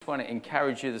want to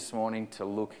encourage you this morning to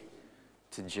look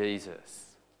to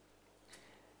Jesus.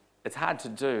 It's hard to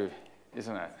do,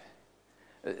 isn't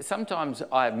it? Sometimes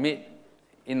I admit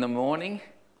in the morning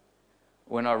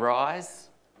when I rise,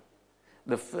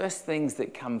 the first things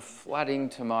that come flooding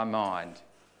to my mind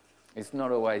is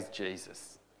not always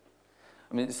Jesus.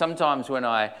 I mean, sometimes when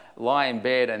I lie in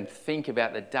bed and think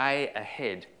about the day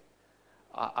ahead,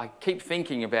 I keep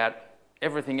thinking about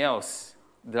everything else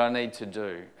that I need to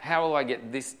do. How will I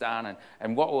get this done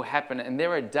and what will happen? And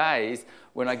there are days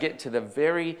when I get to the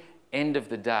very end of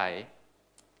the day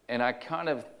and I kind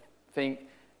of think,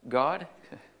 God,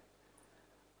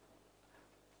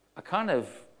 I kind of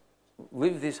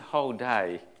live this whole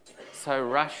day so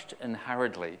rushed and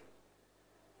hurriedly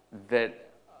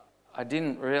that I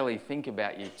didn't really think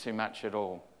about you too much at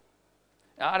all.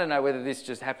 Now, I don't know whether this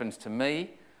just happens to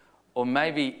me or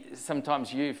maybe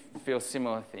sometimes you feel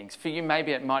similar things. For you,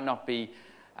 maybe it might not be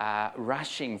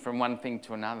rushing from one thing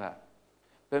to another,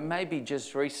 but maybe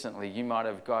just recently you might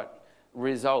have got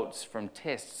results from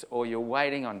tests or you're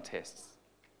waiting on tests.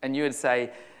 And you would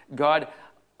say, God,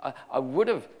 I would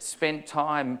have spent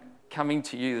time coming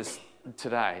to you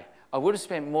today. I would have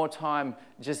spent more time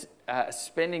just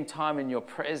spending time in your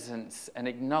presence and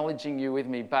acknowledging you with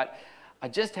me, but I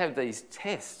just have these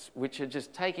tests which are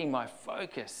just taking my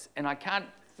focus and I can't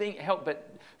help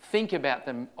but think about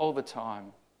them all the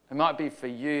time. It might be for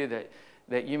you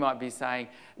that you might be saying,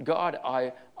 God,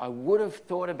 I would have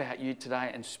thought about you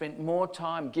today and spent more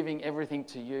time giving everything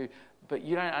to you, but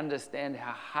you don't understand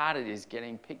how hard it is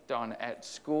getting picked on at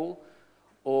school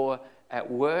or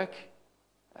at work.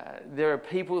 There are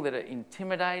people that are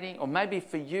intimidating, or maybe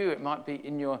for you it might be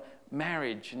in your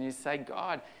marriage and you say,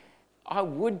 God, I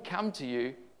would come to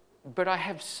you, but I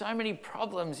have so many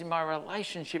problems in my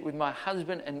relationship with my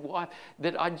husband and wife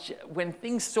that when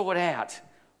things sort out,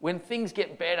 when things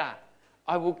get better,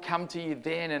 I will come to you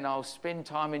then and I'll spend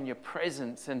time in your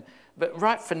presence. But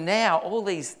right for now, all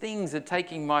these things are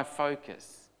taking my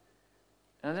focus.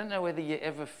 And I don't know whether you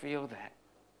ever feel that,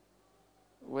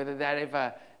 whether that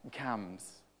ever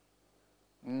comes.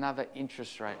 Another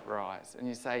interest rate rise. And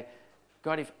you say,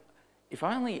 God, if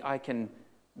only I can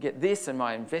get this and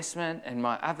my investment and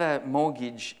my other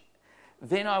mortgage,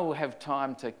 then I will have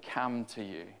time to come to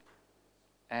you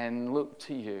and look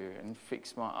to you and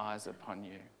fix my eyes upon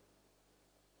you.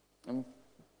 And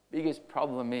biggest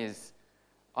problem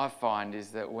I find is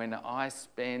that when I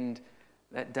spend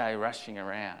that day rushing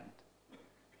around,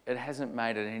 it hasn't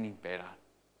made it any better.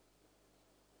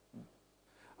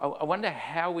 I wonder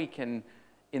how we can,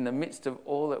 in the midst of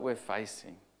all that we're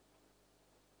facing,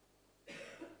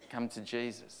 come to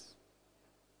Jesus.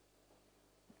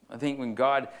 I think when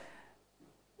God's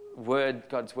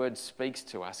word speaks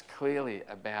to us clearly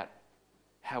about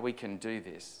how we can do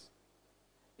this.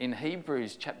 In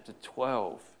Hebrews chapter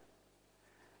 12,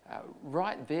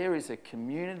 right there is a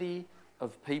community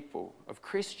of people, of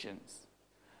Christians,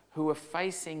 who are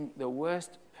facing the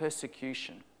worst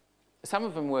persecution. Some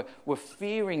of them were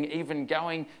fearing even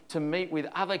going to meet with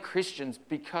other Christians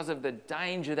because of the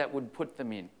danger that would put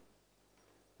them in.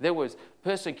 There was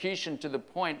persecution to the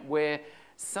point where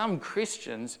some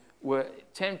Christians were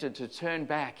tempted to turn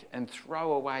back and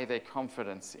throw away their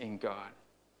confidence in God.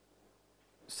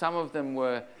 Some of them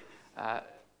were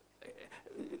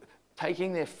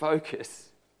taking their focus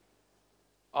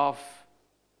off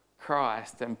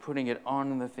Christ and putting it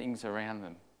on the things around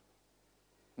them.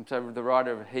 And so the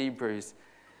writer of Hebrews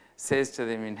says to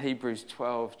them in Hebrews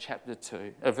 12,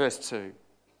 verse 2,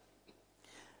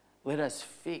 let us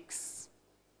fix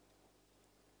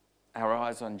our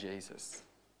eyes on Jesus,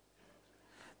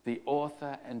 the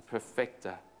author and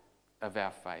perfecter of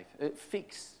our faith.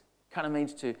 Fix kind of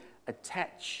means to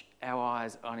attach our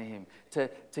eyes on him,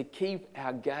 to keep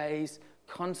our gaze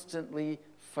constantly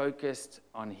focused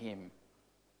on him.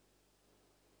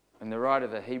 And the writer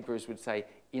of the Hebrews would say,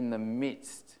 in the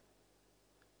midst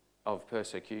of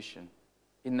persecution,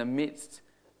 in the midst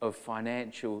of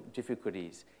financial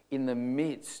difficulties, in the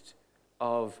midst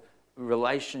of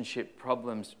relationship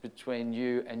problems between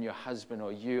you and your husband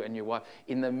or you and your wife,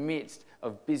 in the midst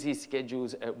of busy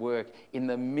schedules at work, in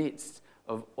the midst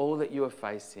of all that you are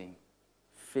facing,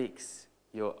 fix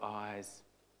your eyes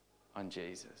on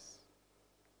Jesus.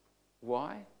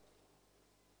 Why?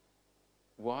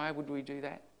 Why would we do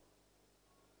that?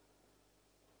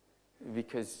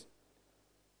 Because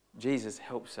Jesus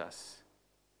helps us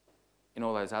in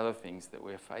all those other things that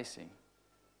we're facing.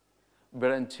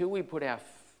 But until we put our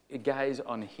gaze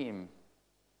on him,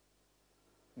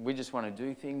 we just want to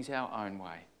do things our own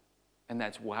way. And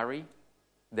that's worry,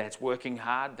 that's working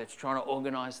hard, that's trying to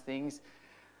organise things.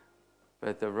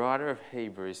 But the writer of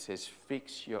Hebrews says,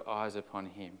 fix your eyes upon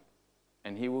him,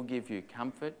 and he will give you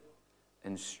comfort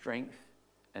and strength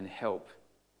and help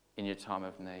in your time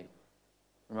of need.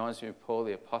 Reminds me of Paul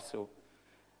the Apostle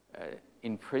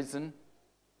in prison,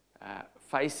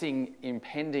 facing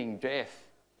impending death,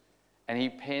 and he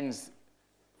pens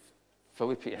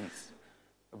Philippians,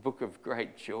 a book of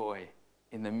great joy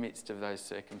in the midst of those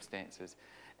circumstances.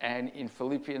 And in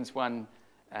Philippians 1,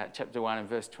 chapter 1 and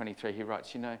verse 23, he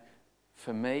writes,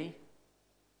 for me,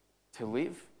 to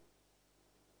live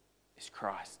is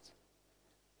Christ.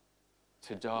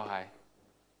 To die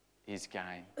is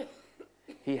gain.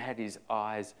 He had his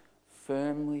eyes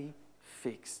firmly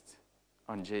fixed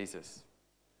on Jesus.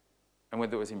 And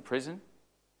whether it was in prison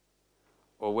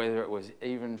or whether it was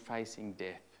even facing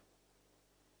death,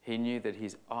 he knew that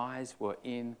his eyes were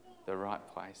in the right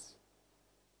place.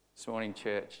 This morning,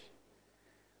 church,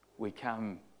 we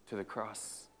come to the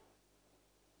cross.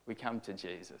 We come to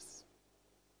Jesus.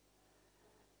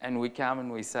 And we come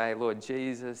and we say, Lord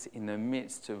Jesus, in the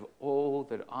midst of all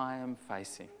that I am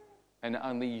facing, and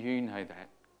only you know that,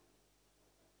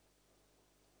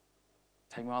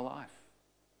 take my life.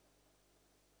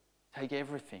 Take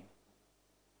everything.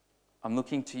 I'm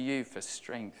looking to you for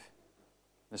strength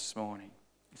this morning.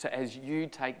 So as you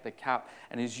take the cup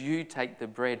and as you take the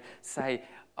bread, say,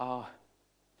 oh,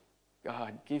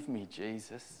 God, give me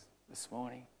Jesus this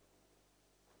morning.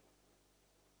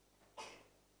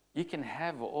 You can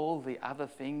have all the other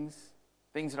things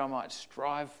that I might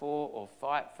strive for or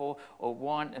fight for or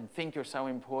want and think are so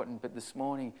important, but this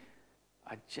morning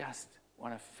I just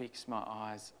want to fix my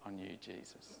eyes on you,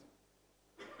 Jesus.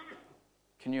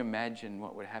 Can you imagine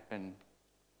what would happen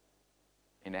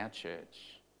in our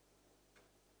church,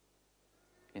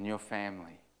 in your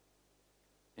family,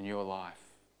 in your life,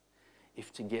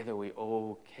 if together we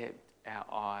all kept our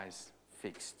eyes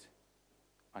fixed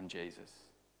on Jesus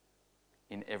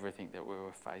in everything that we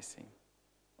were facing?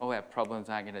 All our problems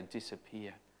aren't going to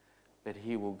disappear, but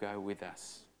he will go with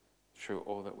us through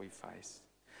all that we face.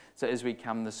 So as we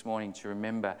come this morning to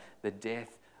remember the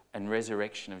death and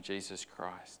resurrection of Jesus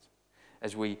Christ,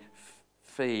 as we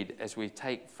feed, as we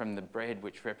take from the bread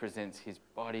which represents his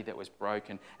body that was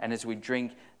broken, and as we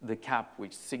drink the cup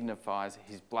which signifies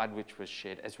his blood which was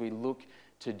shed, as we look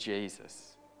to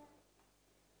Jesus,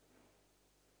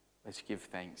 let's give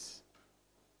thanks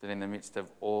that in the midst of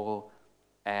all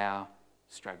our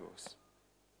struggles,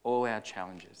 all our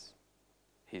challenges,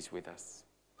 he's with us.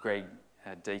 Greg,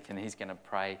 Deacon, he's going to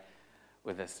pray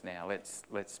with us now. Let's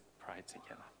pray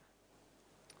together.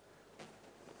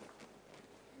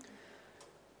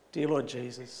 Dear Lord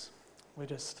Jesus, we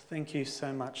just thank you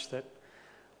so much that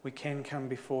we can come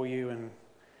before you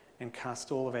and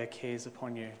cast all of our cares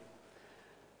upon you.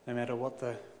 No matter what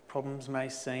the problems may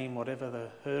seem, whatever the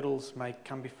hurdles may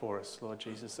come before us, Lord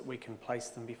Jesus, that we can place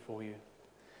them before you.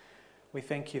 We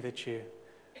thank you that you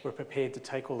were prepared to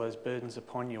take all those burdens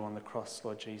upon you on the cross,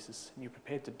 Lord Jesus, and you're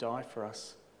prepared to die for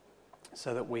us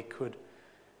so that we could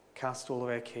cast all of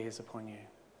our cares upon you.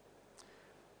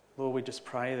 Lord, we just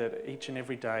pray that each and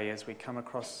every day as we come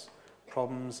across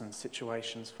problems and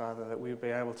situations, Father, that we would be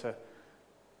able to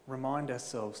remind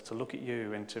ourselves to look at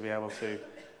you and to be able to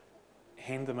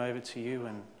hand them over to you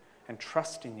and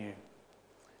trust in you.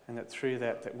 And that through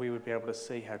that we would be able to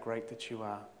see how great that you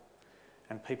are.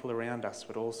 And people around us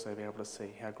would also be able to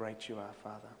see how great you are,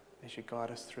 Father, as you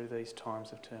guide us through these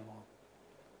times of turmoil.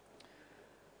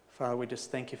 Father, we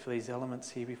just thank you for these elements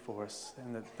here before us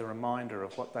and the reminder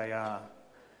of what they are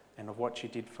and of what you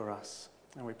did for us.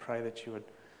 And we pray that you would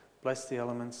bless the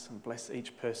elements and bless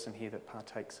each person here that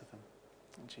partakes of them.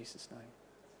 In Jesus' name.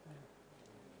 Amen.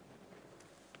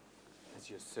 As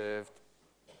you're served,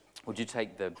 would you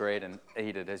take the bread and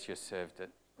eat it as you served it,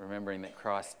 remembering that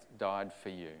Christ died for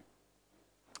you?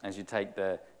 As you take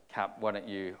the cup, why don't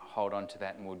you hold on to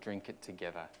that and we'll drink it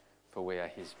together, for we are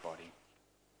his body.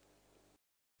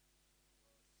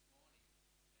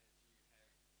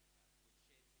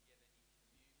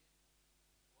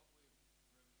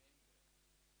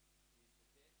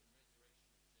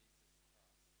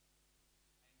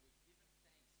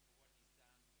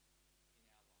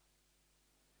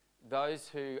 Those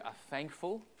who are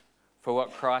thankful for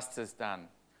what Christ has done,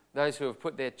 those who have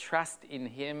put their trust in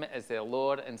him as their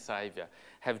Lord and Saviour,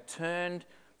 have turned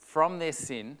from their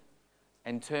sin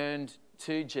and turned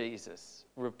to Jesus,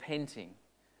 repenting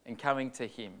and coming to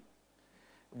him.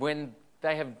 When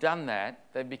they have done that,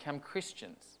 they become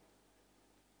Christians.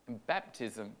 And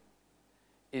baptism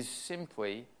is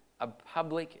simply a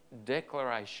public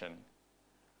declaration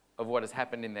of what has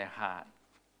happened in their heart.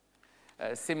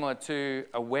 Similar to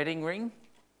a wedding ring,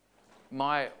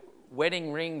 my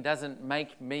wedding ring doesn't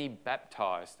make me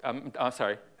baptized.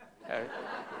 Sorry.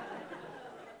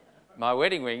 My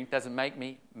wedding ring doesn't make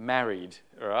me married,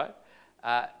 all right?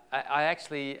 I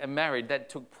actually am married. That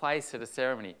took place at a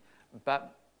ceremony.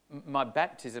 But my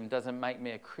baptism doesn't make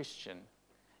me a Christian.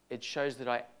 It shows that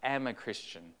I am a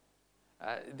Christian.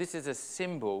 This is a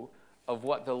symbol of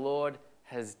what the Lord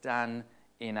has done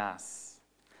in us.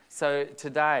 So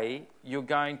today, you're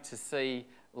going to see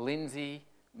Lindsay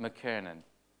McKernan.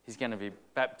 He's going to be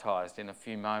baptised in a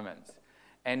few moments.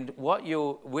 And what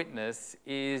you'll witness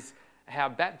is how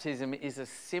baptism is a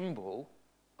symbol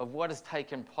of what has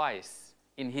taken place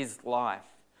in his life.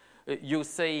 You'll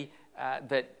see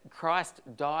that Christ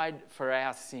died for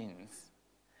our sins.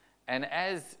 And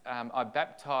as I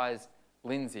baptise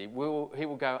Lindsay, he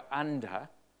will go under,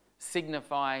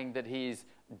 signifying that he is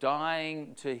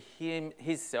dying to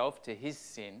himself, to his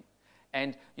sin.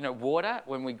 And, water,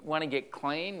 when we want to get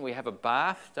clean, we have a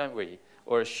bath, don't we?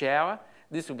 Or a shower.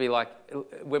 This will be like,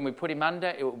 when we put him under,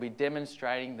 it will be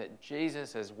demonstrating that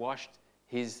Jesus has washed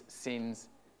his sins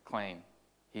clean.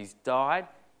 He's died,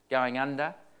 going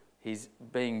under, he's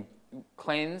being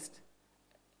cleansed.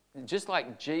 Just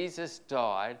like Jesus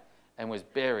died and was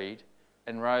buried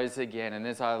and rose again. And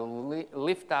as I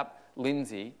lift up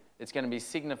Lindsay, it's going to be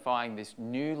signifying this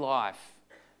new life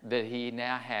that he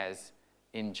now has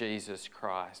in Jesus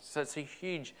Christ. So it's a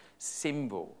huge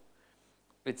symbol.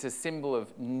 It's a symbol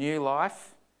of new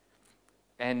life.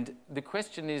 And the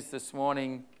question is this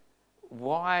morning,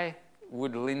 why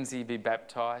would Lindsay be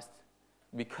baptised?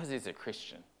 Because he's a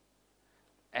Christian.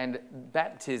 And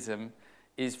baptism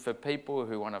is for people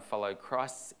who want to follow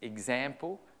Christ's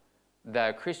example.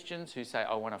 They're Christians who say,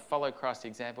 I want to follow Christ's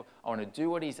example. I want to do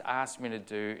what he's asked me to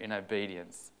do in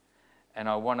obedience. And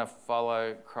I want to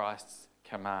follow Christ's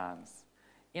commands.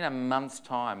 In a month's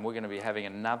time, we're going to be having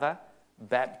another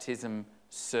baptism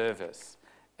service.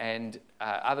 And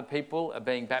other people are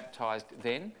being baptised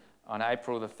then on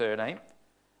April the 13th.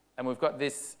 And we've got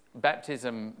this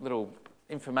baptism little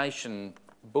information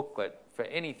booklet for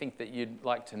anything that you'd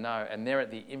like to know. And they're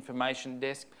at the information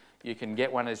desk. You can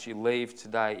get one as you leave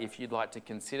today if you'd like to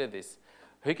consider this.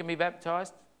 Who can be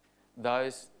baptised?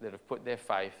 Those that have put their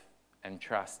faith and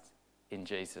trust in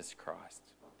Jesus Christ.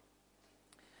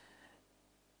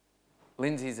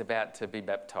 Lindsay's about to be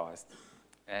baptised,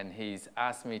 and he's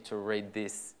asked me to read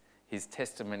this, his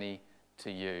testimony to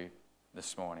you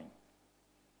this morning.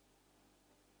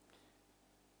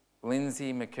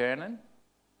 Lindsay McKernan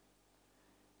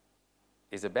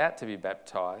is about to be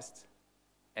baptised,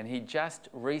 and he just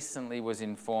recently was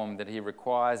informed that he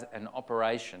requires an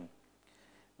operation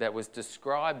that was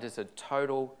described as a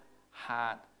total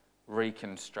heart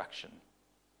reconstruction.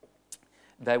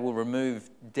 They will remove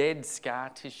dead scar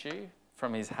tissue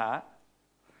from his heart,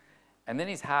 and then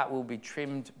his heart will be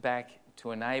trimmed back to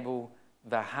enable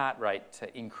the heart rate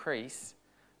to increase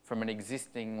from an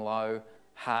existing low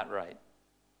heart rate.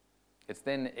 It's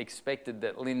then expected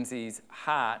that Lindsay's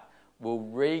heart will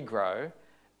regrow,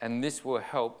 and this will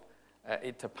help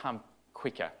it to pump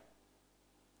quicker.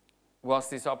 Whilst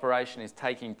this operation is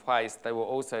taking place, they will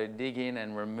also dig in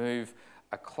and remove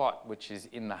a clot which is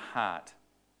in the heart.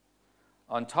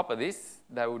 On top of this,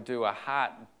 they will do a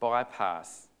heart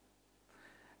bypass.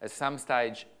 At some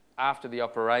stage after the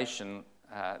operation,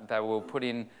 they will put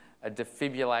in a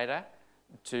defibrillator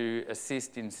to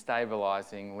assist in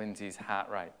stabilising Lindsay's heart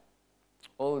rate.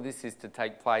 All of this is to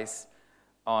take place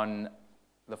on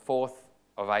the 4th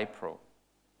of April.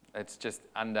 It's just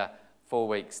under 4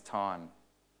 weeks' time.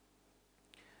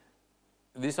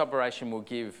 This operation will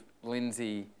give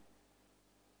Lindsay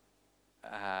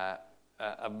a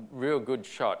real good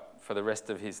shot for the rest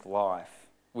of his life.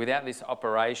 Without this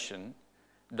operation,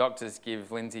 doctors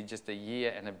give Lindsay just a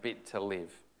year and a bit to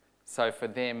live. So for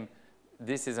them,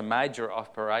 this is a major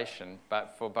operation,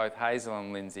 but for both Hazel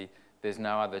and Lindsay, there's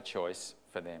no other choice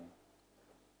for them.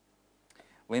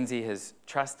 Lindsay has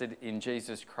trusted in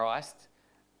Jesus Christ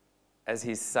as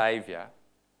his saviour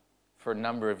for a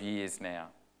number of years now.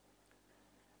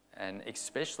 And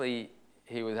especially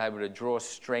he was able to draw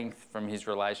strength from his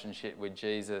relationship with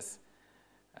Jesus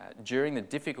during the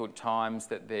difficult times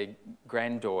that their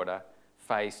granddaughter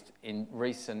faced in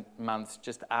recent months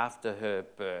just after her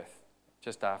birth.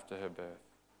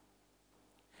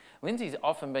 Lindsay's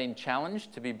often been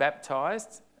challenged to be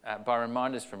baptised by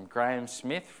reminders from Graham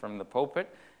Smith from the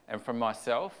pulpit and from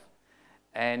myself.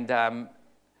 And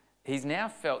he's now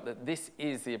felt that this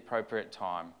is the appropriate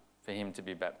time for him to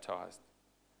be baptised.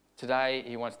 Today,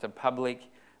 he wants to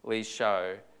publicly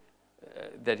show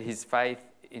that his faith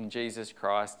in Jesus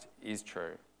Christ is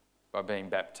true by being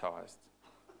baptised.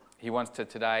 He wants to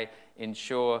today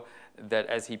ensure that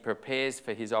as he prepares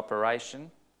for his operation,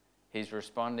 he's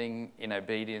responding in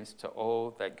obedience to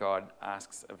all that God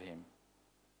asks of him.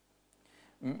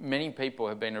 Many people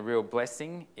have been a real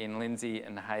blessing in Lindsay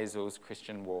and Hazel's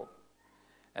Christian walk.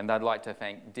 And I'd like to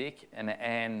thank Dick and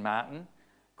Anne Martin,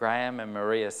 Graham and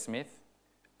Maria Smith,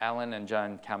 Alan and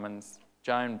Joan Cummins,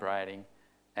 Joan Brading,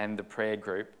 and the prayer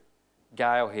group,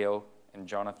 Gail Hill and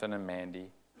Jonathan and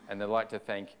Mandy. And I'd like to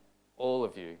thank all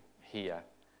of you here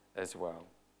as well.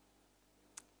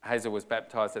 Hazel was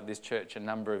baptised at this church a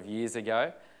number of years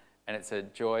ago, and it's a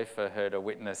joy for her to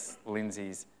witness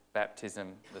Lindsay's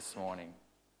baptism this morning.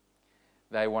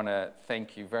 They want to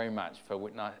thank you very much for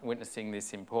witnessing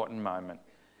this important moment,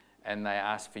 and they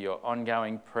ask for your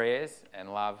ongoing prayers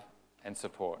and love and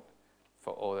support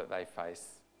for all that they face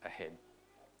ahead.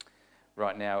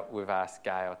 Right now, we've asked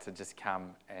Gail to just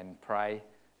come and pray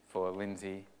for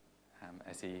Lindsay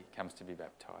as he comes to be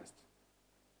baptised.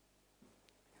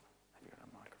 Have you got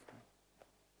a microphone?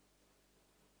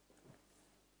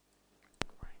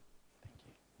 Great, thank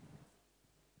you.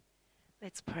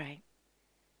 Let's pray.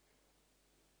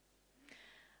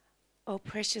 Oh,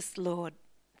 precious Lord,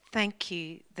 thank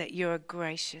you that you're a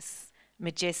gracious,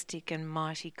 majestic and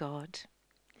mighty God.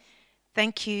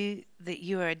 Thank you that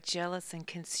you are a jealous and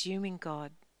consuming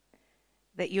God,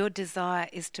 that your desire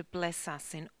is to bless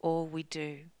us in all we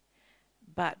do,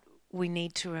 but we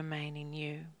need to remain in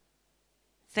you.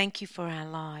 Thank you for our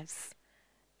lives,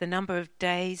 the number of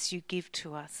days you give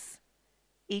to us,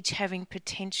 each having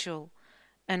potential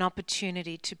and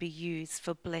opportunity to be used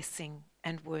for blessing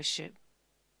and worship.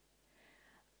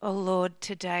 Oh Lord,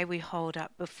 today we hold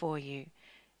up before you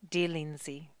dear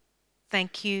Lindsay.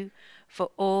 Thank you for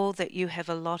all that you have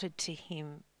allotted to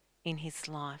him in his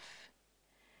life.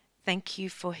 Thank you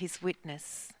for his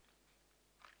witness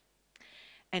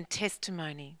and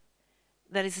testimony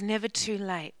that it's never too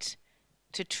late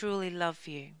to truly love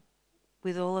you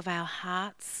with all of our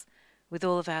hearts, with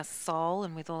all of our soul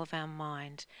and with all of our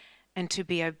mind, and to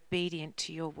be obedient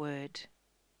to your word.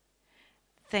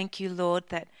 Thank you, Lord,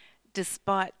 that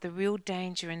despite the real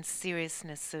danger and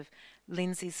seriousness of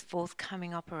Lindsay's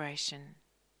forthcoming operation,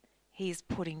 he is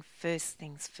putting first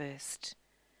things first,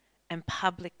 and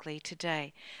publicly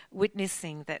today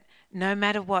witnessing that no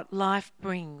matter what life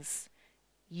brings,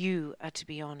 you are to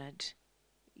be honoured,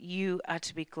 you are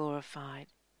to be glorified,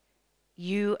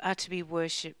 you are to be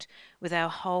worshipped with our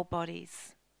whole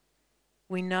bodies.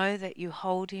 We know that you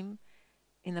hold him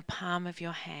in the palm of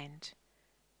your hand.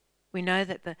 We know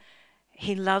that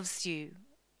he loves you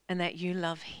and that you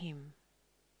love him.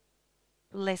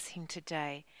 Bless him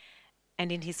today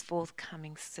and in his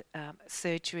forthcoming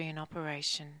surgery and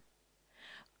operation.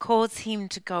 Cause him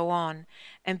to go on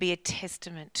and be a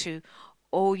testament to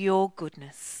all your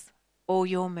goodness, all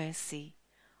your mercy,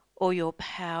 all your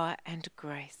power and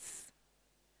grace.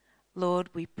 Lord,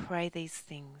 we pray these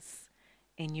things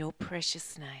in your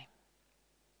precious name.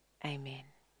 Amen.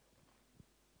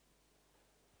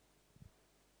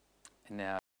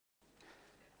 Now,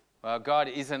 well, God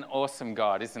is an awesome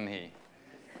God, isn't he?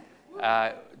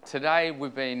 Today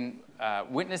we've been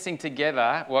witnessing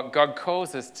together what God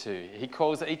calls us to. He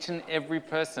calls each and every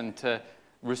person to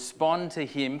respond to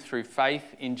him through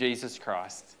faith in Jesus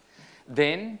Christ.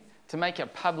 Then to make a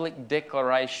public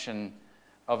declaration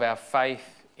of our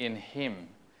faith in him.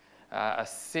 A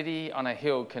city on a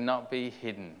hill cannot be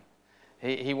hidden.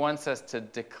 He wants us to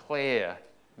declare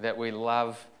that we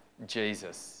love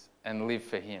Jesus and live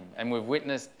for him. And we've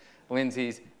witnessed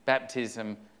Lindsay's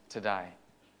baptism today.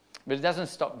 But it doesn't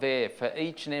stop there. For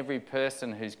each and every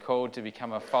person who's called to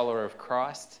become a follower of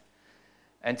Christ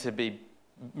and to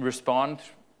respond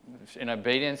in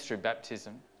obedience through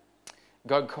baptism,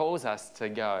 God calls us to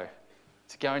go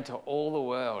into all the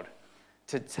world,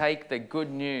 to take the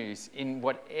good news in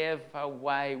whatever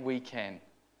way we can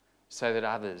so that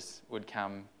others would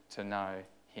come to know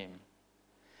him.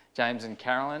 James and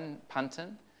Carolyn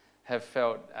Punton have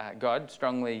felt God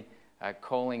strongly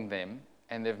calling them,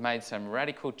 and they've made some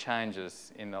radical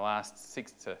changes in the last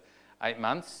 6 to 8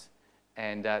 months.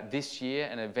 And this year,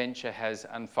 an adventure has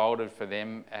unfolded for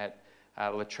them at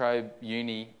La Trobe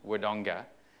Uni Wodonga.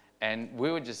 And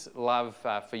we would just love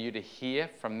for you to hear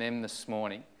from them this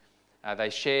morning. They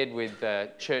shared with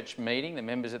the church meeting, the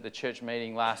members at the church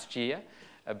meeting last year,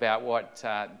 about what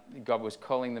God was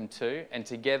calling them to. And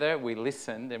together we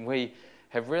listened, and we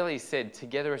have really said,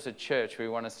 together as a church, we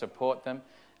want to support them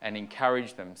and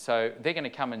encourage them. So they're going to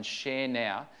come and share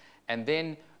now. And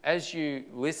then as you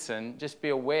listen, just be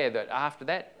aware that after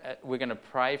that, we're going to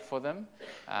pray for them,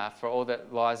 for all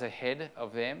that lies ahead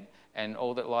of them and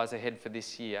all that lies ahead for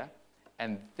this year.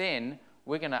 And then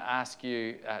we're going to ask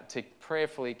you to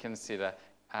prayerfully consider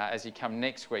as you come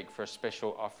next week for a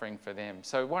special offering for them.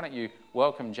 So why don't you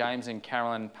welcome James and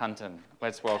Carolyn Punton.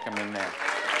 Let's welcome them now.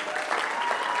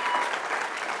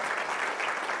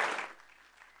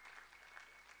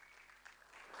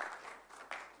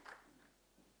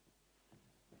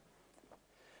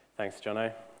 Thanks,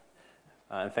 Jono.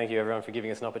 And thank you everyone for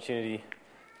giving us an opportunity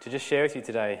to just share with you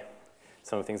today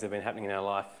some of the things that have been happening in our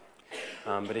life.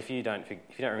 But if you don't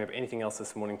remember anything else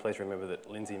this morning, please remember that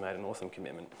Lindsay made an awesome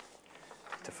commitment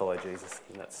to follow Jesus,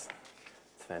 and it's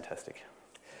fantastic.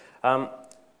 I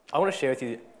want to share with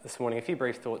you this morning a few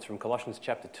brief thoughts from Colossians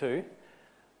chapter 2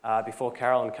 before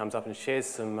Carolyn comes up and shares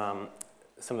some of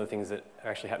the things that are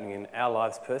actually happening in our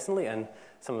lives personally, and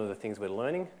some of the things we're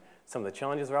learning, some of the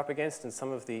challenges we're up against, and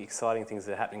some of the exciting things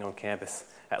that are happening on campus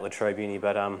at La Trobe Uni.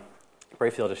 But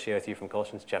briefly I'll just share with you from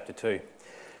Colossians chapter 2.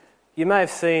 You may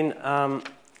have seen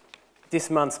this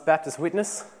month's Baptist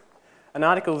Witness, an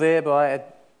article there by a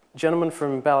gentleman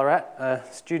from Ballarat, a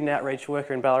student outreach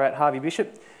worker in Ballarat, Harvey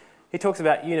Bishop. He talks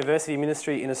about university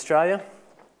ministry in Australia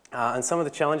and some of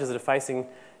the challenges that are facing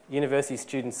university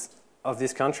students of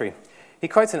this country. He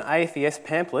quotes an AFES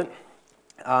pamphlet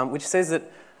which says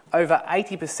that over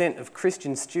 80% of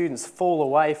Christian students fall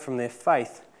away from their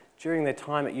faith during their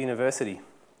time at university.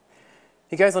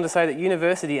 He goes on to say that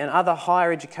university and other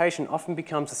higher education often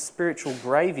becomes a spiritual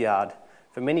graveyard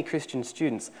for many Christian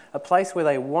students, a place where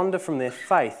they wander from their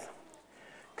faith.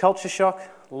 Culture shock,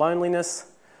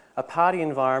 loneliness, a party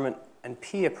environment, and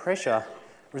peer pressure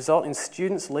result in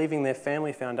students leaving their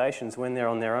family foundations when they're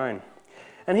on their own.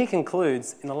 And he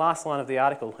concludes in the last line of the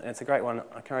article, and it's a great one,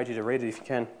 I encourage you to read it if you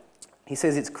can. He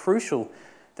says it's crucial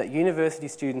that university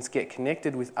students get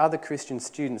connected with other Christian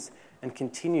students and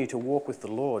continue to walk with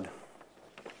the Lord.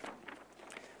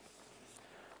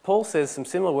 Paul says some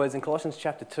similar words in Colossians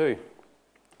chapter 2.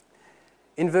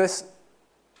 In verse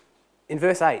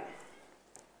 8,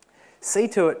 see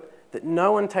to it that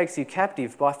no one takes you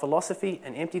captive by philosophy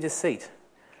and empty deceit,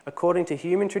 according to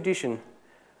human tradition,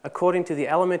 according to the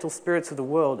elemental spirits of the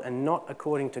world, and not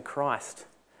according to Christ.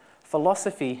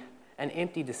 Philosophy and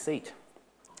empty deceit.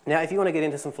 Now, if you want to get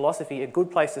into some philosophy, a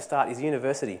good place to start is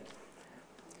university.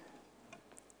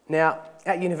 Now,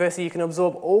 at university you can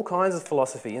absorb all kinds of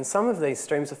philosophy, and some of these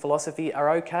streams of philosophy are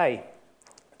okay.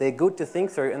 They're good to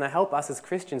think through, and they help us as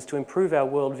Christians to improve our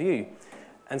worldview,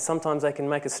 and sometimes they can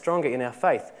make us stronger in our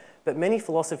faith. But many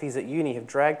philosophies at uni have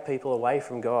dragged people away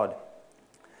from God.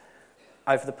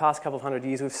 Over the past couple of 100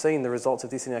 years, we've seen the results of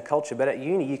this in our culture, but at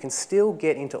uni you can still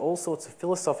get into all sorts of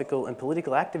philosophical and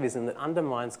political activism that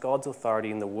undermines God's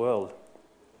authority in the world.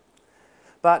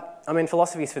 But,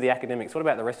 philosophy is for the academics. What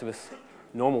about the rest of us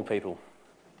normal people,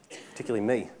 particularly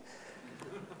me?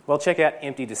 Well, check out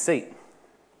empty deceit.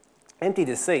 Empty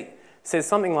deceit says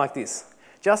something like this: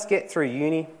 just get through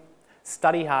uni,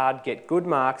 study hard, get good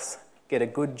marks, get a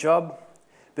good job,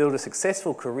 build a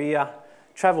successful career,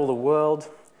 travel the world,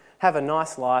 have a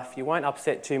nice life, you won't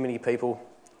upset too many people,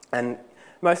 and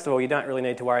most of all, you don't really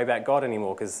need to worry about God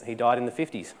anymore because he died in the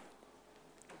 50s.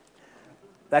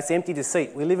 That's empty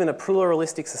deceit. We live in a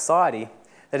pluralistic society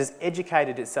that has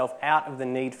educated itself out of the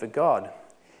need for God.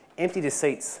 Empty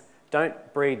deceits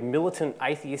don't breed militant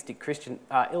atheistic students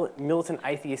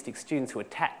who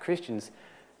attack Christians.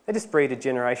 They just breed a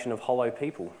generation of hollow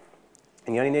people.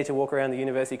 And you only need to walk around the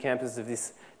university campuses of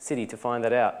this city to find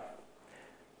that out.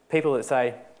 People that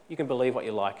say, you can believe what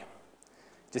you like.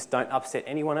 Just don't upset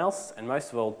anyone else, and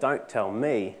most of all, don't tell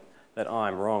me that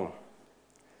I'm wrong.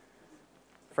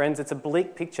 Friends, it's a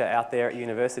bleak picture out there at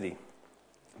university.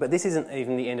 But this isn't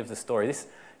even the end of the story.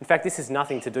 In fact, this has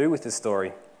nothing to do with the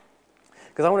story.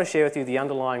 Because I want to share with you the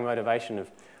underlying motivation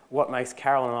of what makes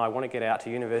Carol and I want to get out to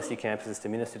university campuses to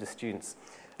minister to students.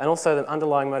 And also the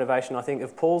underlying motivation, I think,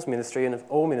 of Paul's ministry and of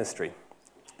all ministry.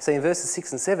 See, in verses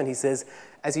 6 and 7, he says,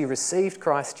 as you received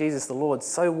Christ Jesus the Lord,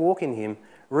 so walk in him,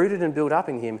 rooted and built up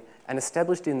in him, and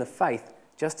established in the faith,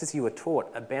 just as you were taught,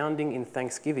 abounding in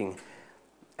thanksgiving.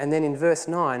 And then in verse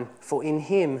 9, for in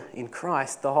him, in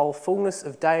Christ, the whole fullness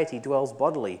of deity dwells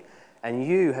bodily, and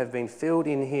you have been filled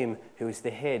in him who is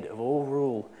the head of all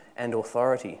rule and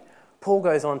authority. Paul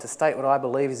goes on to state what I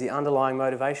believe is the underlying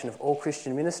motivation of all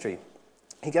Christian ministry.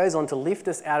 He goes on to lift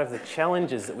us out of the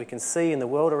challenges that we can see in the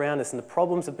world around us and the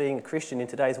problems of being a Christian in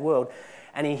today's world,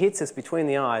 and he hits us between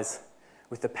the eyes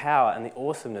with the power and the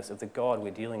awesomeness of the God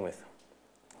we're dealing with.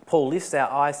 Paul lifts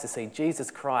our eyes to see Jesus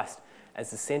Christ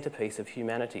as the centrepiece of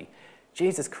humanity.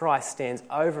 Jesus Christ stands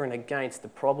over and against the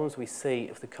problems we see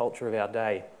of the culture of our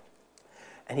day,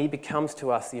 and he becomes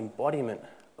to us the embodiment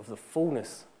of the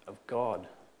fullness of God.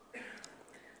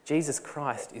 Jesus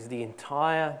Christ is the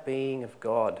entire being of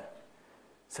God,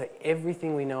 So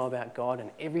everything we know about God and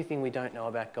everything we don't know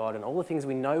about God and all the things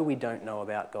we know we don't know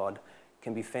about God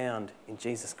can be found in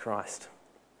Jesus Christ.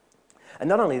 And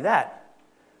not only that,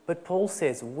 but Paul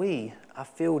says we are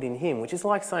filled in him, which is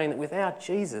like saying that without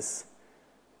Jesus,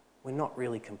 we're not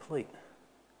really complete.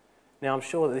 Now, I'm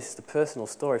sure that this is a personal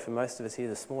story for most of us here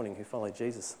this morning who follow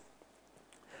Jesus.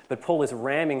 But Paul is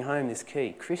ramming home this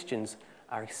key. Christians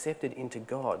are accepted into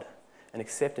God, an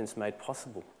acceptance made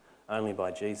possible only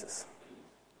by Jesus.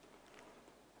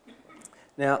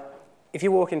 Now, if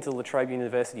you walk into the La Trobe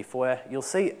University foyer, you'll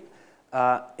see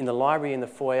in the library in the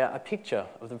foyer a picture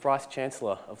of the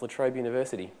Vice-Chancellor of La Trobe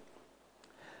University.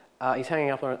 He's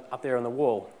hanging up there on the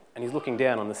wall, and he's looking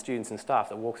down on the students and staff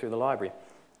that walk through the library.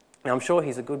 Now, I'm sure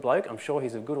he's a good bloke. I'm sure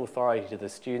he's a good authority to the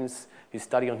students who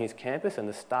study on his campus and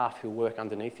the staff who work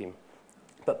underneath him.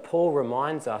 But Paul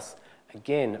reminds us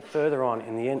again, further on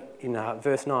in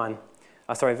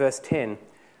verse 10,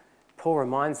 Paul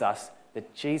reminds us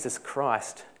that Jesus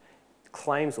Christ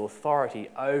claims authority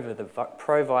over the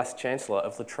Pro-Vice-Chancellor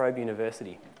of La Trobe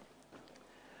University.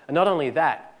 And not only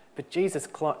that, but Jesus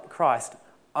Christ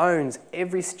owns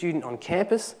every student on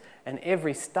campus and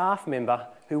every staff member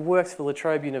who works for La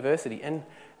Trobe University. And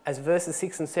as verses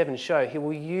 6 and 7 show, he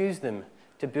will use them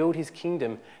to build his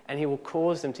kingdom and he will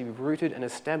cause them to be rooted and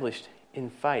established in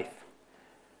faith.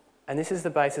 And this is the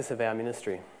basis of our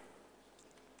ministry.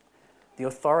 The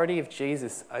authority of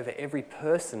Jesus over every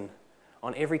person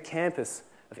on every campus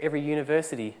of every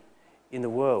university in the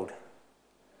world.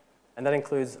 And that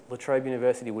includes La Trobe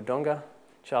University Wodonga,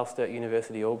 Charles Sturt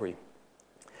University Albury.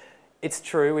 It's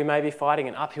true, we may be fighting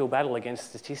an uphill battle against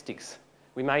statistics.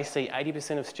 We may see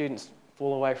 80% of students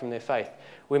fall away from their faith.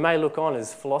 We may look on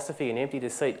as philosophy and empty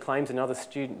deceit claims another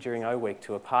student during O Week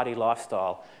to a party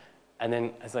lifestyle, and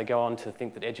then as they go on to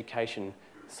think that education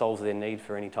solves their need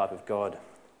for any type of God.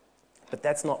 But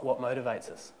that's not what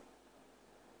motivates us.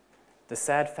 The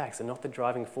sad facts are not the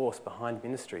driving force behind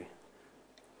ministry.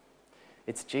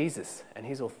 It's Jesus and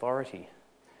his authority,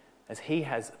 as he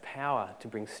has power to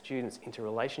bring students into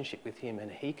relationship with him,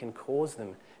 and he can cause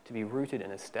them to be rooted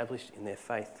and established in their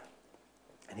faith.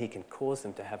 And he can cause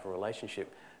them to have a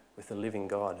relationship with the living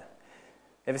God.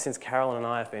 Ever since Carolyn and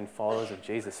I have been followers of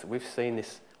Jesus, we've seen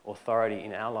this authority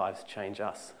in our lives change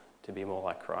us to be more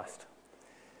like Christ.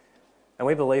 And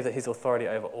we believe that his authority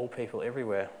over all people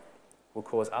everywhere will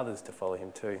cause others to follow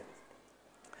him too.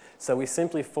 So we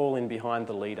simply fall in behind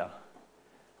the leader.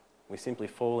 We simply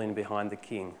fall in behind the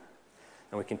king,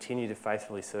 and we continue to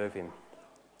faithfully serve him.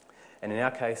 And in our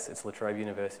case, it's La Trobe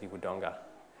University Wodonga.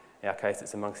 In our case,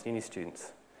 it's amongst uni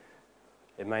students.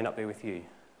 It may not be with you,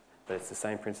 but it's the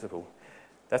same principle.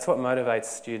 That's what motivates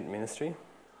student ministry,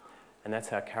 and that's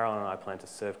how Carol and I plan to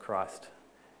serve Christ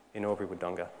in Albury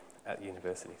Wodonga at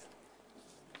universities.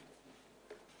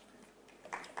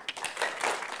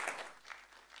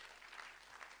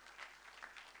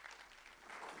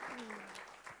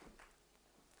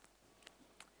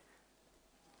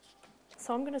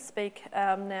 So I'm going to speak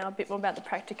now a bit more about the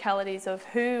practicalities of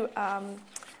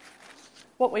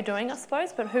what we're doing, I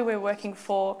suppose, but who we're working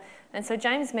for. And so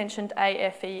James mentioned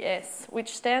AFES, which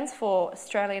stands for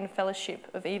Australian Fellowship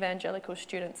of Evangelical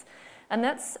Students. And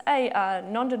that's a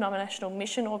non-denominational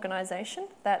mission organisation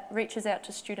that reaches out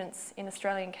to students in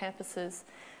Australian campuses,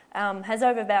 has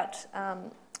over about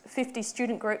 50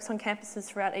 student groups on campuses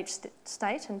throughout each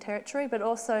state and territory, but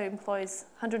also employs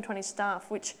 120 staff,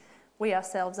 which we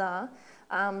ourselves are,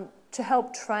 to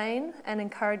help train and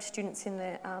encourage students in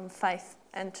their faith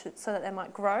and so that they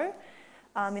might grow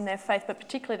in their faith, but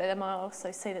particularly that they might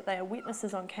also see that they are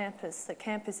witnesses on campus, that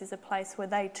campus is a place where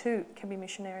they too can be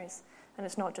missionaries and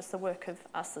it's not just the work of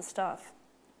us as staff.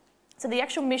 So the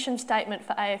actual mission statement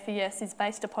for AFES is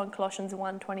based upon Colossians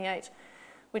 1:28,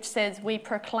 which says, "We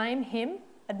proclaim him,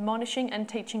 admonishing and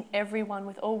teaching everyone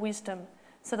with all wisdom,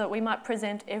 so that we might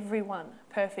present everyone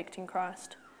perfect in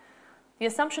Christ." The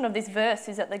assumption of this verse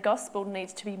is that the gospel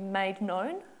needs to be made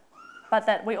known, but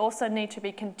that we also need to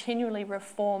be continually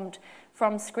reformed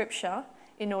from Scripture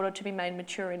in order to be made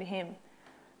mature in him.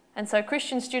 And so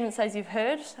Christian students, as you've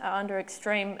heard, are under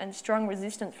extreme and strong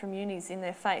resistance from unis in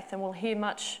their faith, and we'll hear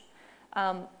much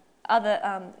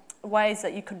other ways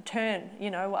that you could turn,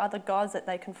 other gods that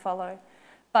they can follow.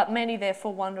 But many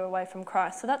therefore wander away from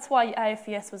Christ. So that's why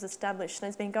AFES was established, and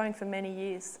it's been going for many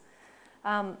years.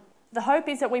 The hope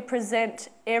is that we present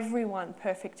everyone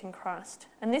perfect in Christ.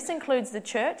 And this includes the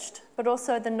churched, but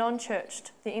also the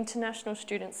non-churched, the international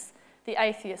students, the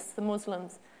atheists, the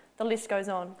Muslims, the list goes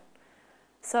on.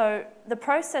 So the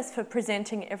process for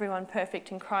presenting everyone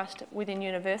perfect in Christ within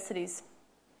universities,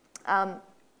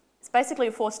 it's basically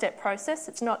a 4-step process.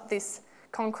 It's not this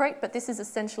concrete, but this is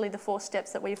essentially the 4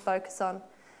 steps that we focus on.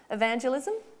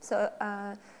 Evangelism, so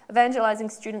evangelising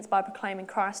students by proclaiming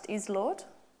Christ is Lord,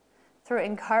 through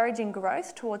encouraging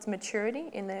growth towards maturity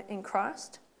in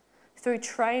Christ, through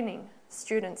training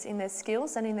students in their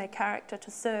skills and in their character to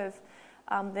serve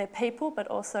their people, but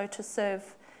also to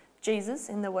serve Jesus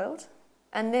in the world,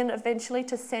 and then eventually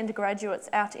to send graduates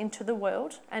out into the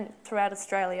world and throughout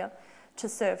Australia to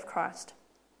serve Christ.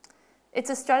 It's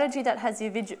a strategy that has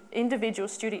the individual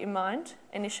student in mind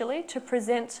initially, to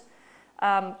present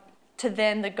to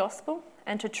them the gospel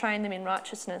and to train them in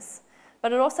righteousness.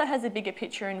 But it also has a bigger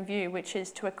picture in view, which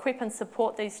is to equip and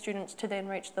support these students to then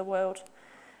reach the world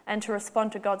and to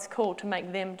respond to God's call to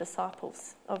make them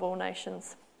disciples of all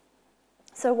nations.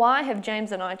 So why have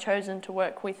James and I chosen to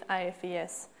work with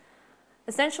AFES?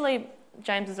 Essentially,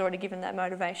 James has already given that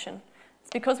motivation.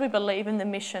 It's because we believe in the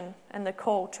mission and the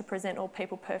call to present all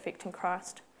people perfect in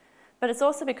Christ. But it's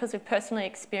also because we've personally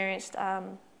experienced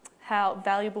how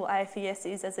valuable AFES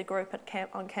is as a group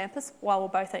on campus while we're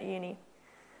both at uni.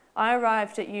 I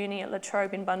arrived at uni at La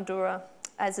Trobe in Bundoora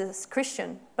as a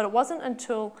Christian, but it wasn't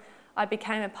until I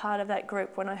became a part of that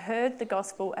group when I heard the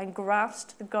gospel and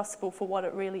grasped the gospel for what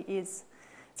it really is.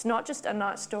 It's not just a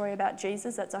nice story about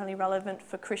Jesus that's only relevant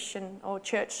for Christian or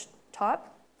church type,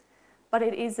 but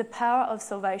it is the power of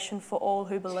salvation for all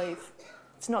who believe.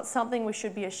 It's not something we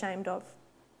should be ashamed of.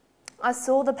 I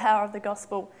saw the power of the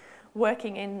gospel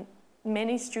working in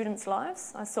many students'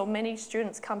 lives. I saw many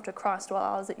students come to Christ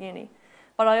while I was at uni.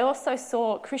 But I also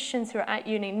saw Christians who are at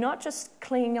uni not just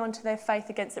clinging on to their faith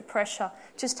against the pressure,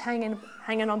 just hanging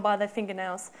on by their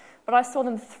fingernails, but I saw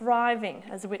them thriving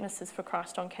as witnesses for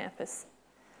Christ on campus.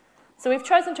 So we've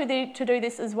chosen to do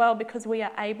this as well because we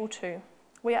are able to.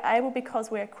 We are able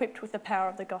because we're equipped with the power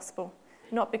of the gospel,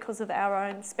 not because of our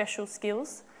own special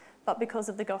skills, but because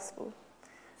of the gospel.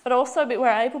 But also we're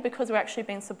able because we're actually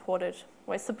being supported.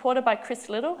 We're supported by Chris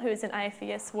Little, who is an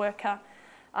AFES worker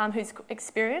who's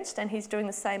experienced, and he's doing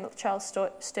the same at Charles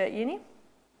Sturt Uni.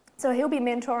 So he'll be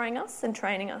mentoring us and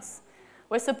training us.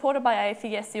 We're supported by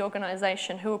AFES, the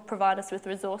organisation, who will provide us with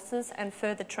resources and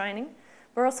further training.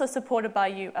 We're also supported by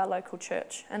you, our local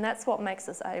church, and that's what makes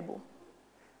us able.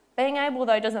 Being able,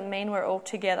 though, doesn't mean we're all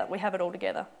together. We have it all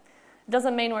together. It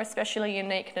doesn't mean we're especially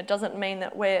unique, and it doesn't mean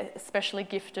that we're especially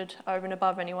gifted over and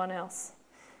above anyone else.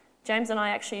 James and I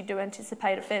actually do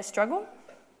anticipate a fair struggle.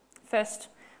 First,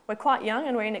 we're quite young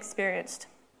and we're inexperienced.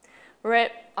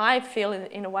 I feel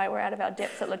in a way we're out of our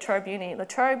depth at La Trobe Uni. La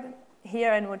Trobe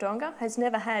here in Wodonga has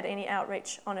never had any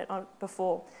outreach on it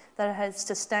before that has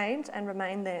sustained and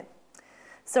remained there.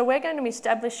 So we're going to be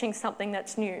establishing something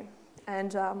that's new,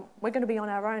 and we're going to be on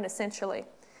our own essentially.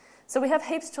 So we have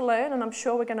heaps to learn, and I'm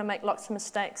sure we're going to make lots of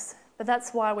mistakes. But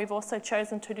that's why we've also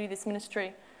chosen to do this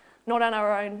ministry, not on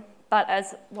our own, but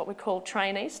as what we call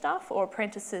trainee staff or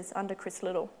apprentices under Chris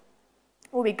Little.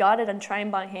 We'll be guided and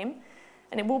trained by him,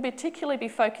 and it will particularly be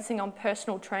focusing on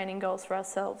personal training goals for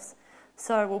ourselves.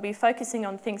 So we'll be focusing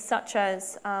on things such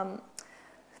as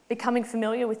becoming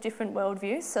familiar with different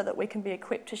worldviews so that we can be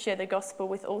equipped to share the gospel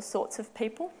with all sorts of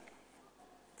people.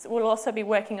 So we'll also be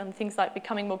working on things like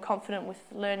becoming more confident with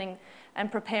learning and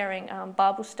preparing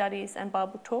Bible studies and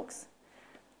Bible talks.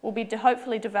 We'll be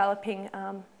hopefully developing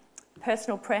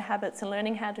personal prayer habits and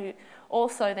learning how to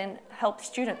also then help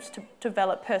students to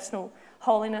develop personal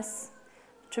holiness,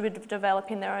 to develop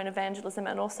in their own evangelism,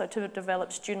 and also to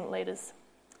develop student leaders.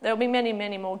 There will be many,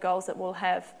 many more goals that we'll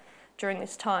have during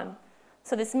this time.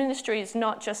 So this ministry is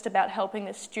not just about helping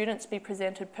the students be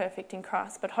presented perfect in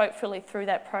Christ, but hopefully through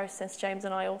that process, James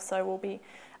and I also will be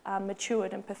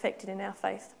matured and perfected in our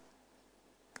faith.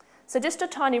 So just a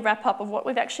tiny wrap up of what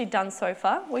we've actually done so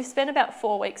far. We've spent about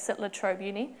 4 weeks at La Trobe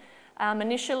Uni.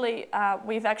 Initially,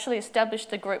 we've actually established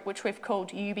the group which we've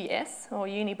called UBS, or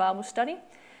Uni Bible Study,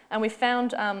 and we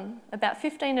found about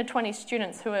 15 to 20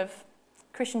 students who have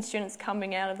Christian students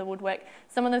coming out of the woodwork,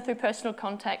 some of them through personal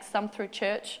contacts, some through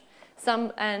church,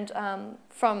 some and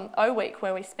from O Week,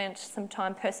 where we spent some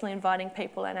time personally inviting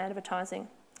people and advertising.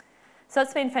 So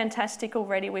it's been fantastic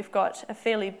already. We've got a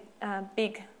fairly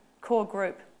big core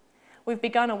group. We've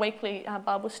begun a weekly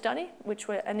Bible study, which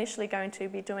we're initially going to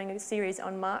be doing a series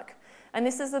on Mark. And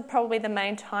this is probably the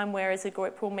main time where as a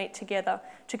group we'll meet together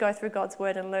to go through God's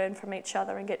Word and learn from each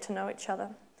other and get to know each other.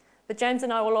 But James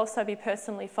and I will also be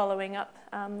personally following up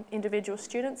individual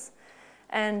students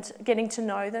and getting to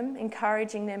know them,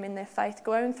 encouraging them in their faith,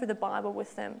 going through the Bible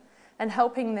with them and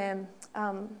helping them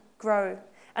grow.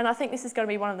 And I think this is going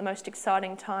to be one of the most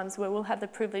exciting times where we'll have the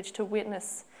privilege to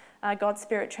witness God's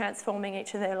Spirit transforming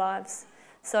each of their lives.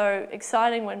 So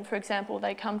exciting when, for example,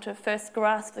 they come to first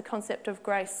grasp the concept of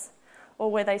grace, or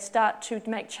where they start to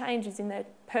make changes in their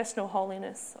personal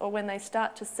holiness, or when they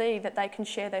start to see that they can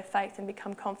share their faith and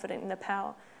become confident in the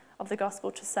power of the gospel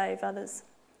to save others.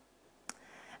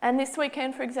 And this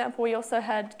weekend, for example, we also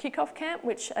had kick-off camp,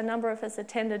 which a number of us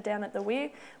attended down at the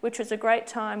Weir, which was a great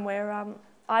time where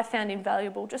I found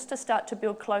invaluable just to start to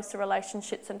build closer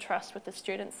relationships and trust with the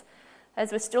students,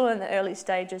 as we're still in the early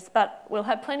stages. But we'll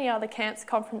have plenty of other camps,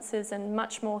 conferences, and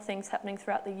much more things happening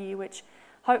throughout the year, which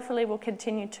hopefully will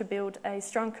continue to build a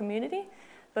strong community,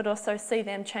 but also see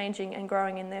them changing and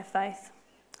growing in their faith.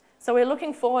 So we're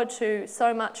looking forward to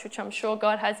so much, which I'm sure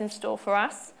God has in store for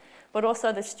us, but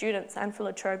also the students and for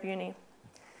La Trobe Uni.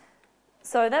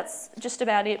 So that's just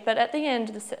about it. But at the end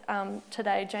of this,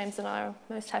 today, James and I are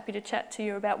most happy to chat to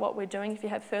you about what we're doing if you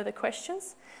have further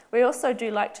questions. We also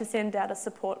do like to send out a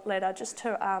support letter just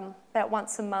to about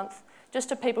once a month, just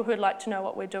to people who'd like to know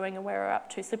what we're doing and where we're up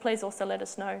to. So please also let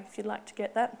us know if you'd like to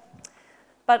get that.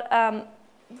 But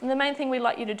the main thing we'd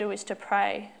like you to do is to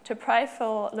pray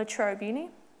for La Trobe Uni,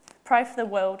 pray for the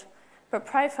world, but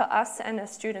pray for us and our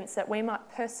students that we might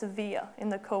persevere in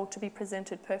the call to be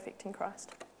presented perfect in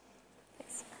Christ.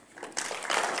 Thanks.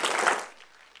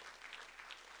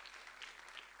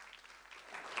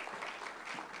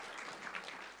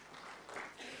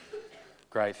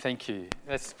 Great, thank you.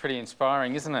 That's pretty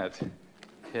inspiring, isn't it?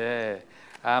 Yeah.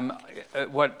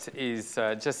 What is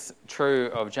just true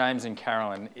of James and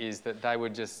Carolyn is that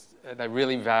they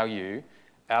really value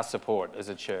our support as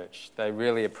a church. They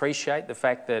really appreciate the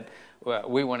fact that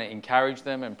we want to encourage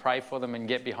them and pray for them and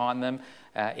get behind them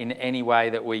in any way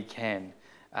that we can.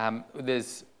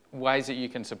 There's ways that you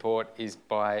can support is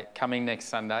by coming next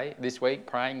Sunday, this week,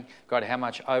 praying, God, how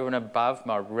much over and above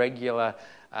my regular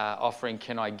offering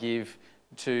can I give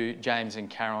to James and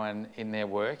Carolyn in their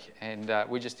work? And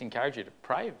we just encourage you to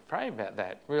pray about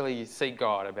that. Really seek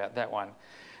God about that one.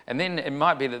 And then it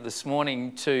might be that this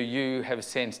morning too, you have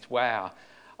sensed, wow,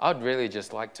 I'd really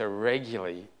just like to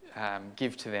regularly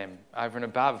give to them over and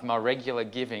above my regular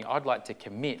giving. I'd like to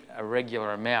commit a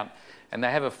regular amount. And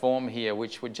they have a form here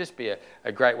which would just be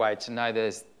a great way to know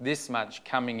there's this much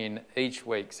coming in each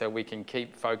week so we can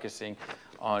keep focusing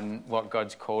on what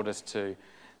God's called us to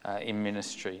in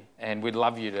ministry. And we'd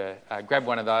love you to grab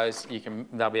one of those.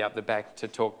 They'll be up the back to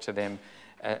talk to them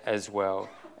as well.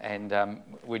 And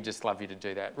we'd just love you to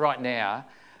do that. Right now,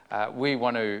 we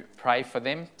want to pray for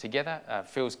them together.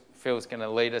 Phil's going to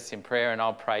lead us in prayer, and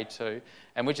I'll pray too.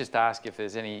 And we just ask if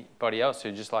there's anybody else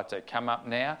who'd just like to come up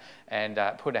now and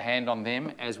put a hand on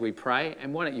them as we pray.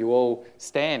 And why don't you all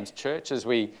stand, church, as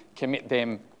we commit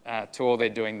them to all they're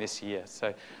doing this year.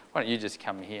 So why don't you just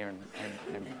come here and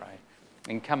pray.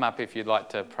 And come up if you'd like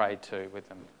to pray too with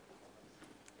them.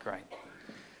 Great.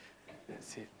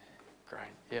 That's it. Great.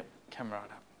 Yep, come right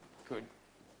up. Good.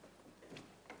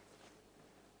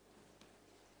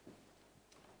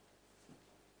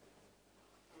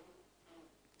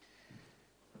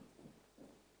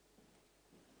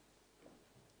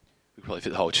 We could probably fit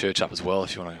the whole church up as well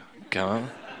if you want to go on.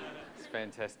 It's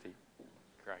fantastic.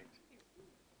 Great.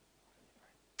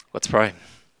 Let's pray.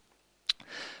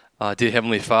 Dear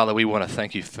Heavenly Father, we want to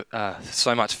thank you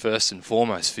so much first and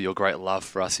foremost for your great love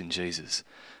for us in Jesus.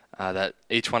 That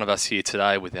each one of us here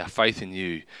today with our faith in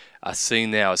you are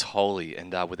seen now as holy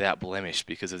and without blemish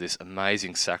because of this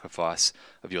amazing sacrifice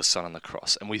of your Son on the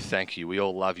cross. And we thank you. We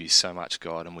all love you so much,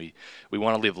 God, and we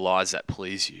want to live lives that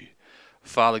please you.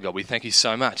 Father God, we thank you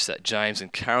so much that James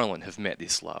and Carolyn have met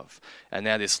this love. And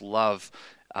now this love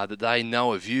that they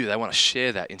know of you, they want to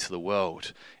share that into the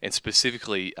world. And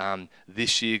specifically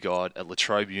this year, God, at La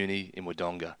Trobe Uni in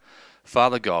Wodonga.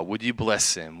 Father God, would you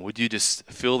bless them? Would you just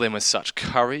fill them with such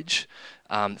courage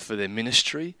for their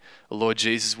ministry? Lord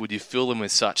Jesus, would you fill them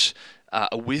with such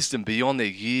a wisdom beyond their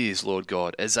years, Lord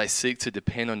God, as they seek to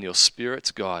depend on your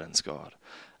Spirit's guidance, God.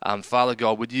 Father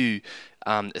God, would you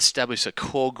establish a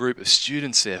core group of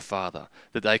students there, Father,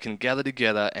 that they can gather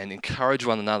together and encourage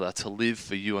one another to live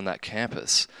for you on that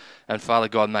campus. And Father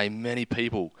God, may many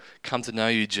people come to know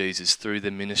you, Jesus, through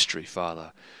the ministry,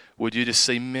 Father. Would you just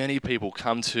see many people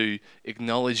come to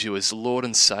acknowledge you as Lord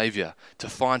and Saviour, to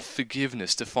find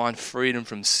forgiveness, to find freedom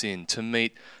from sin, to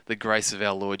meet the grace of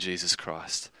our Lord Jesus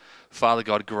Christ. Father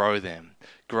God, grow them,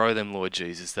 Lord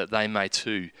Jesus, that they may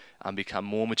too become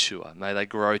more mature. May they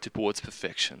grow towards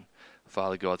perfection.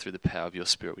 Father God, through the power of your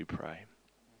Spirit we pray.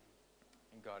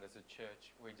 And God, as a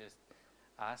church, we just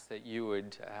ask that you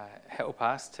would help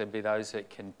us to be those that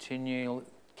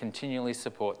continually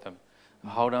support them,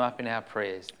 hold them up in our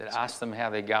prayers, that ask them how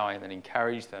they're going, that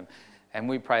encourage them. And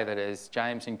we pray that as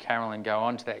James and Carolyn go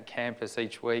onto that campus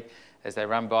each week, as they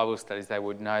run Bible studies, they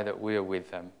would know that we're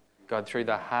with them. God, through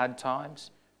the hard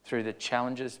times, through the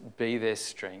challenges, be their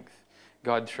strength.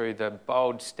 God, through the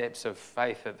bold steps of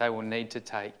faith that they will need to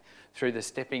take, through the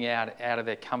stepping out of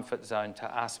their comfort zone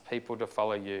to ask people to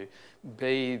follow you,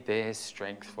 be their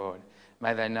strength, Lord.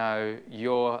 May they know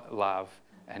your love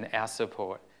and our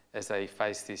support as they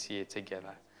face this year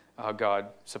together. Oh God,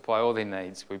 supply all their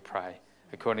needs, we pray,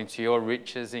 according to your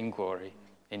riches in glory.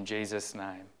 In Jesus'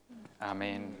 name,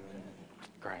 amen.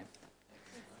 Great.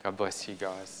 God bless you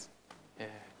guys.